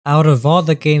Out of all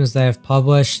the games they have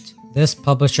published, this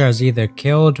publisher has either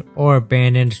killed or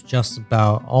abandoned just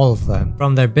about all of them.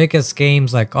 From their biggest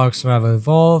games like Ark Survival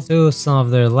Evolved to some of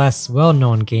their less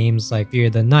well-known games like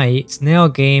Fear the Night, Snail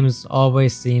Games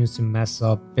always seems to mess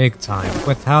up big time.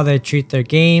 With how they treat their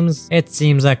games, it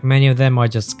seems like many of them are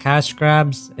just cash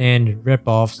grabs and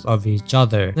rip-offs of each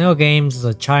other. Snail Games is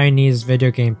a Chinese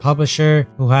video game publisher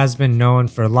who has been known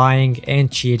for lying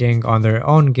and cheating on their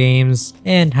own games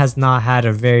and has not had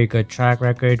a very good track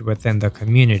record within the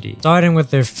community. Starting with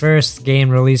their first game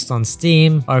released on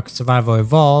Steam, Ark Survival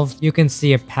Evolved, you can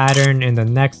see a pattern in the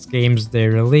next games they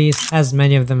release, as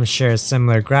many of them share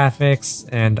similar graphics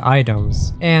and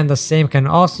items. And the same can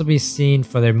also be seen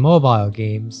for their mobile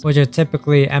games, which are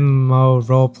typically MMO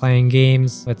role-playing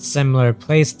games with similar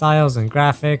playstyles and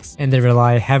graphics, and they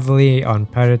rely heavily on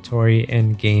predatory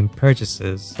in-game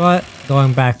purchases. But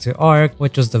going back to Ark,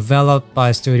 which was developed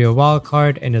by Studio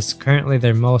Wildcard and is currently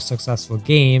their most successful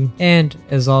game, and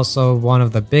is also one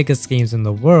of the biggest games in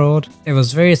the world, it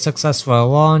was very successful at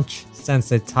launch since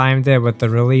they timed it with the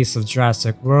release of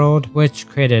Jurassic World, which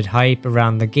created hype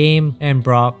around the game and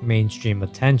brought mainstream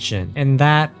attention. And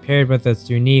that, paired with its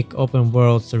unique open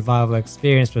world survival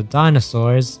experience with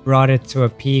dinosaurs, brought it to a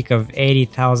peak of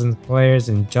 80,000 players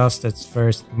in just its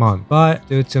first month. But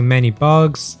due to many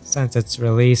bugs, since its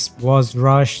release was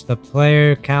rushed, the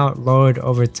player count lowered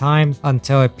over time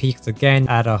until it peaked again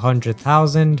at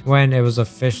 100,000 when it was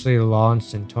officially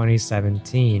launched in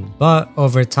 2017. But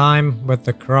over time, with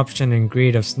the corruption and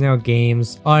greed of Snail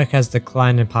Games, Ark has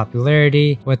declined in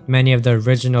popularity, with many of the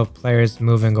original players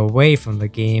moving away from the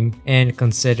game and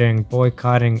considering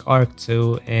boycotting Ark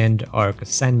 2 and Ark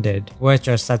Ascended, which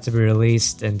are set to be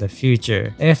released in the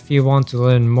future. If you want to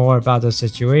learn more about the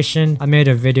situation, I made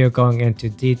a video going into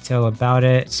detail about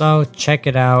it, so check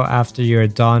it out after you're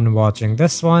done watching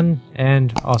this one,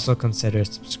 and also consider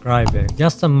subscribing.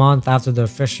 Just a month after the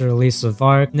official release of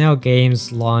Ark, Snail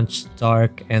Games launched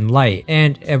Dark and Light,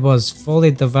 and it was fully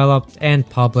developed and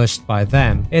published by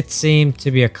them. It seemed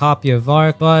to be a copy of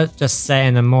Ark, but just set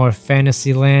in a more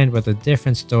fantasy land with a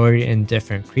different story and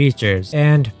different creatures.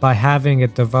 And by having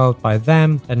it developed by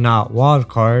them and not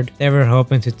Wildcard, they were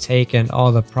hoping to take in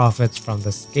all the profits from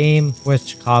this game,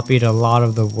 which copied a lot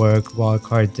of the work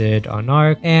Wildcard did on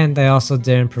Ark, and they also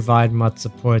didn't provide much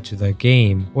support to the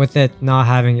game, with it not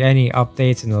having any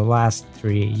updates in the last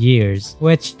 3 years,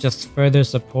 which just further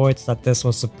supports that this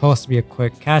was supposed to be a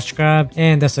quick cash grab,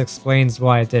 and this explains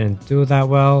why it didn't do that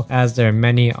well, as there are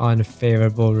many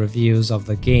unfavorable reviews of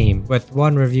the game, with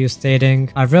one review stating,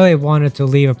 "I really wanted to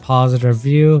leave a positive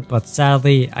review, but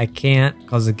sadly I can't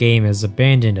cause the game is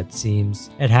abandoned it seems.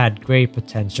 It had great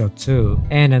potential too."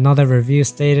 And another review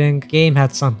stating, "Game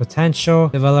had some potential,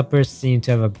 developers seem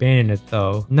to have abandoned it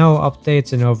though. No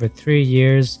updates in over 3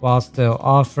 years, while still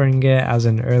offering it as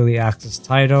an early access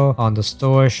title on the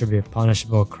store should be a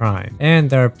punishable crime." And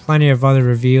there are plenty of other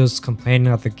reviews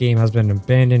complaining that the game has been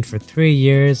abandoned for 3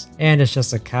 years and it's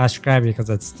just a cash grab because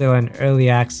it's still in early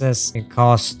access and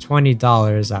costs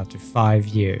 $20 after 5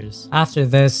 years. After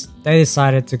this, they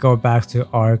decided to go back to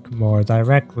Ark more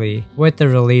directly with the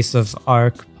release of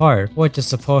Ark Park, which is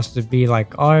supposed to be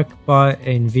like Ark but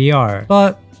in VR.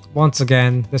 But once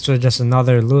again, this was just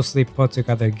another loosely put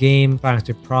together game trying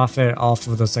to profit off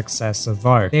of the success of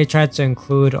Ark. They tried to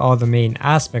include all the main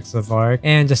aspects of Ark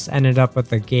and just ended up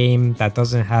with a game that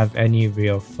doesn't have any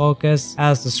real focus,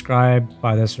 as described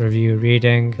by this review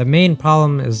reading, "The main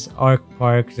problem is Ark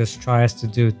Park just tries to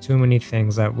do too many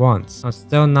things at once. I'm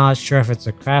still not sure if it's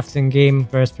a crafting game,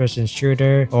 first-person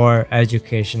shooter, or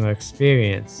educational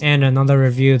experience." And another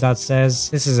review that says,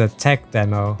 "This is a tech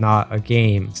demo, not a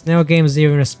game." Snail Games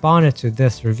even responded to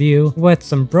this review with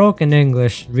some broken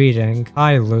English reading,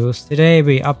 "Hi Loose, today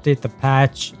we update the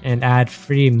patch and add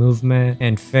free movement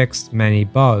and fixed many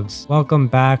bugs. Welcome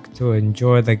back to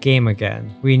enjoy the game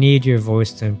again. We need your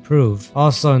voice to improve.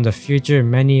 Also in the future,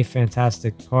 many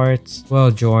fantastic parts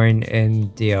will join in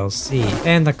DLC."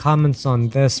 And the comments on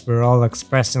this were all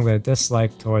expressing their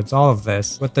dislike towards all of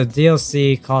this, with the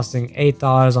DLC costing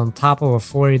 $8 on top of a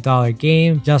 $40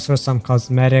 game just for some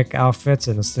cosmetic outfits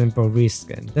and a simple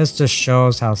reskin. This just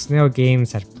shows how Snail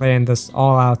Games had planned this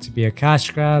all out to be a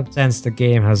cash grab since the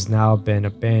game has now been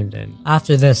abandoned.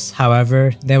 After this,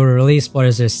 however, they will release what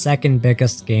is their second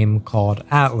biggest game called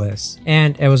Atlas,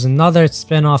 and it was another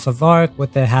spin-off of Ark,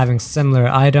 with it having similar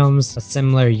items, a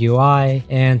similar UI, UI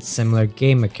and similar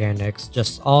game mechanics,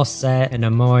 just all set in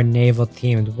a more naval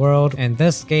themed world. And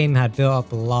this game had built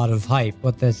up a lot of hype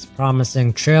with its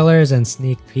promising trailers and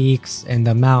sneak peeks and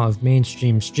the amount of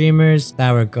mainstream streamers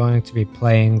that were going to be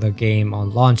playing the game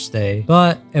on launch day.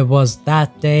 But it was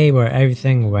that day where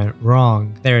everything went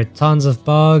wrong. There were tons of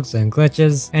bugs and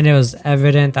glitches, and it was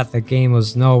evident that the game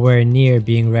was nowhere near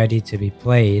being ready to be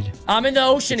played. I'm in the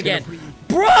ocean again.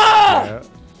 Bruh!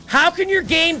 How can your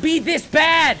game be this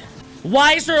bad?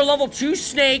 Why is there a level 2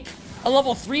 snake, a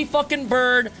level 3 fucking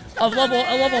bird, a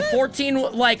level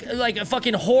 14 like a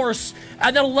fucking horse,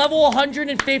 and then a level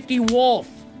 150 wolf?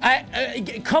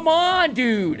 Come on,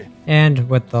 dude. And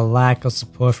with the lack of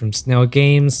support from Snail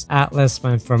Games, Atlas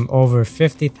went from over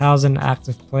 50,000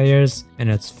 active players in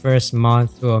its first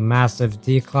month to a massive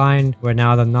decline, where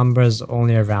now the number is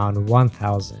only around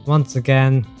 1,000. Once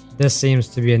again, this seems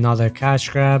to be another cash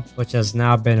grab, which has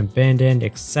now been abandoned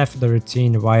except for the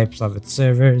routine wipes of its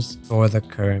servers for the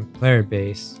current player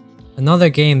base. Another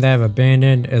game they have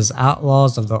abandoned is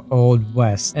Outlaws of the Old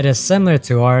West. It is similar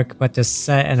to Ark, but is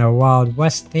set in a Wild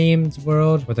West themed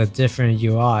world with a different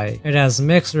UI. It has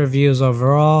mixed reviews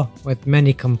overall, with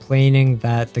many complaining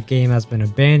that the game has been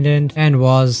abandoned and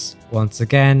was, once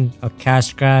again, a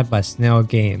cash grab by Snail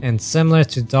Games. And similar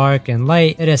to Dark and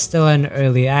Light, it is still in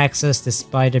early access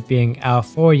despite it being out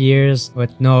 4 years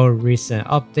with no recent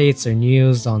updates or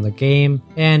news on the game,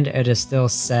 and it is still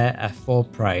set at full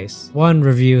price. One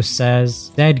review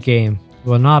says, "Dead game.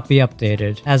 Will not be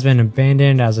updated, has been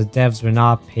abandoned as the devs were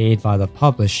not paid by the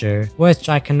publisher," which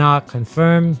I cannot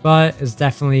confirm, but is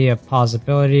definitely a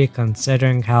possibility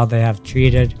considering how they have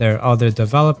treated their other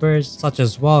developers, such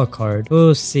as Wildcard,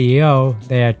 whose CEO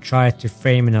they had tried to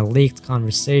frame in a leaked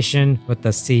conversation with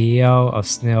the CEO of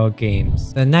Snail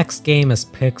Games. The next game is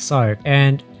Ark,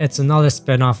 and it's another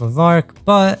spin-off of Ark,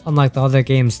 but unlike the other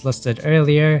games listed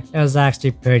earlier, it was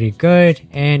actually pretty good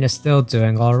and is still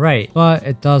doing alright, but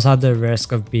it does have the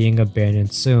risk of being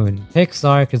abandoned soon.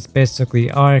 Ark is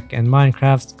basically Ark and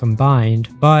Minecraft combined,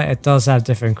 but it does have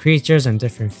different creatures and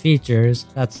different features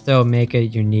that still make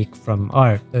it unique from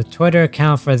Ark. The Twitter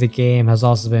account for the game has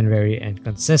also been very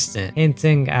inconsistent,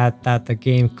 hinting at that the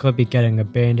game could be getting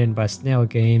abandoned by Snail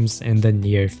Games in the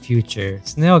near future.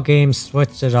 Snail Games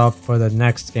switched it up for the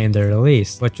next game they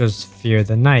released, which was Fear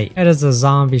the Night. It is a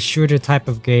zombie shooter type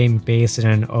of game based in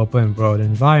an open world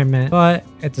environment, but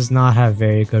it does not have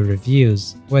very good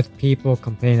reviews, with people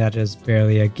complaining that it is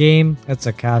barely a game, it's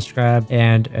a cash grab,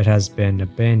 and it has been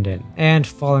abandoned. And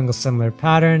following a similar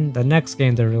pattern, the next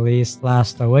game they released,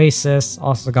 Last Oasis,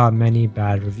 also got many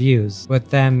bad reviews, with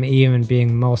them even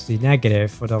being mostly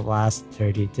negative for the last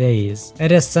 30 days.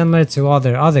 It is similar to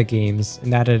other games in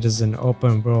that it is an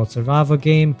open world survival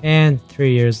game, and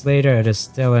 3 years later it is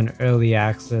still in early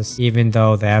access even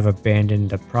though they have abandoned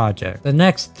the project. The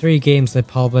next 3 games they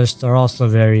published are also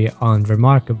very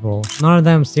unremarkable. None of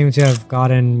them seem to have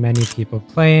gotten many people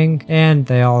playing, and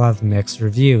they all have mixed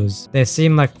reviews. They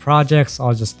seem like projects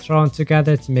all just thrown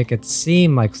together to make it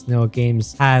seem like Snail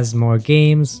Games has more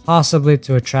games, possibly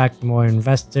to attract more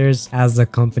investors as the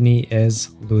company is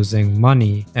losing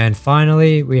money. And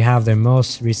finally, we have their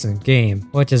most recent game,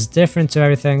 which is different to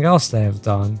everything else they have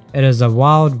done. It is a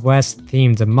Wild West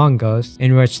themed Among Us,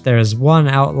 in which there is one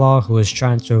outlaw who is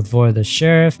trying to avoid the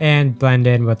sheriff and blend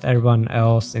in with everyone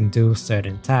else and do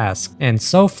certain tasks. And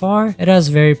so far, it has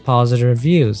very positive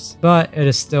reviews, but it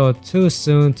is still too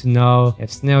soon to know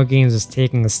if Snail Games is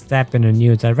taking a step in a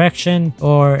new direction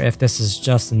or if this is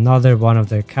just another one of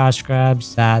their cash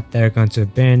grabs that they're going to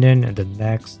abandon in the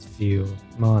next few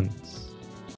months.